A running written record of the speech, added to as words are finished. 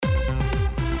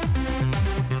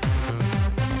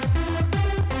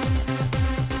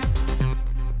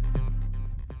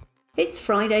It's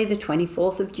Friday the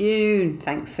 24th of June,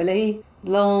 thankfully.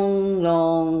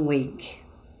 Long week.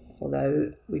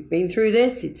 Although we've been through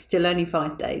this, it's still only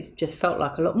 5 days. Just felt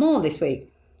like a lot more this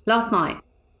week. Last night,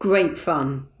 great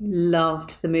fun.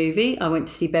 Loved the movie. I went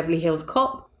to see Beverly Hills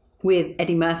Cop with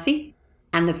Eddie Murphy,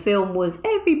 and the film was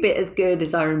every bit as good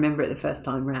as I remember it the first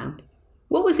time round.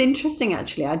 What was interesting,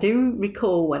 actually, I do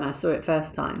recall when I saw it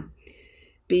first time,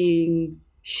 being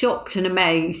shocked and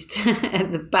amazed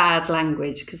at the bad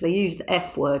language, because they used the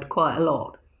F word quite a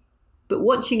lot. But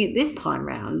watching it this time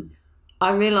round,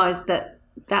 I realised that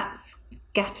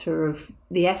scatter of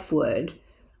the F word,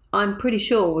 I'm pretty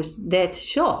sure was there to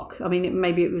shock. I mean,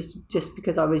 maybe it was just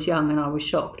because I was young and I was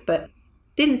shocked, but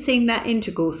didn't seem that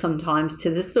integral sometimes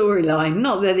to the storyline.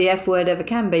 Not that the F word ever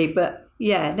can be, but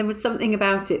yeah, there was something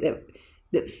about it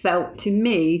that felt to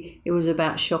me it was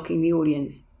about shocking the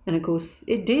audience. And of course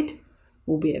it did,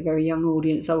 albeit a very young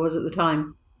audience I was at the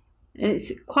time. And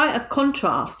it's quite a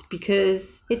contrast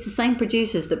because it's the same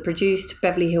producers that produced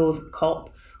Beverly Hills Cop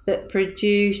that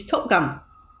produced Top Gun.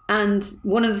 And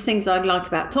one of the things I like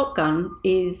about Top Gun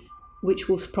is, which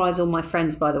will surprise all my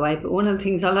friends by the way, but one of the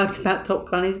things I like about Top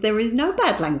Gun is there is no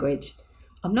bad language.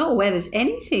 I'm not aware there's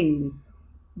anything.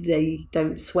 They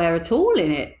don't swear at all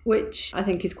in it, which I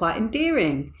think is quite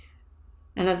endearing.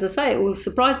 And as I say, it will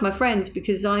surprise my friends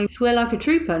because I swear like a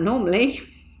trooper normally.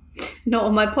 Not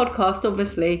on my podcast,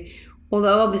 obviously.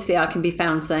 Although obviously I can be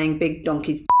found saying big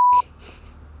donkey's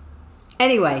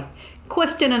Anyway,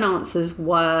 question and answers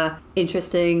were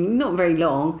interesting, not very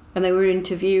long. And they were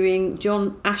interviewing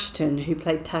John Ashton, who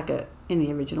played Taggart in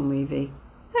the original movie.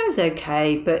 That was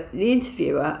okay, but the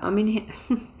interviewer, I mean,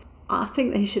 I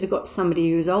think they should have got somebody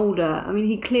who was older. I mean,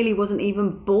 he clearly wasn't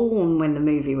even born when the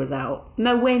movie was out.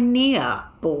 Nowhere near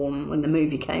born when the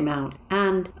movie came out.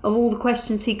 And of all the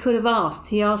questions he could have asked,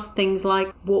 he asked things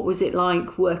like, what was it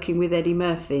like working with Eddie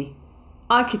Murphy?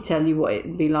 I could tell you what it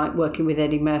would be like working with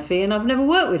Eddie Murphy, and I've never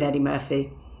worked with Eddie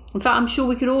Murphy. In fact, I'm sure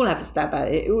we could all have a stab at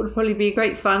it. It would probably be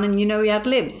great fun, and he had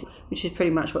libs, which is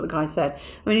pretty much what the guy said.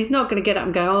 I mean, he's not going to get up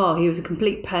and go, he was a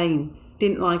complete pain.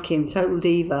 Didn't like him, total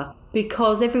diva.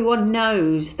 Because everyone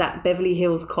knows that Beverly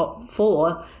Hills Cop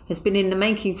 4 has been in the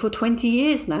making for 20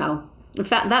 years now. In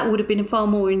fact, that would have been a far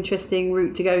more interesting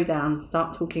route to go down,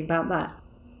 start talking about that.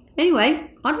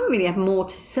 Anyway, I don't really have more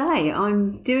to say.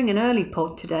 I'm doing an early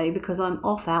pod today because I'm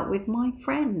off out with my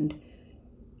friend.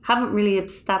 Haven't really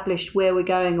established where we're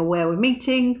going or where we're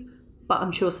meeting, but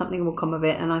I'm sure something will come of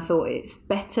it, and I thought it's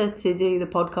better to do the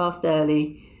podcast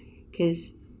early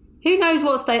because who knows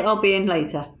what state I'll be in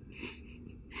later.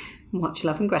 Much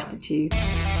love and gratitude.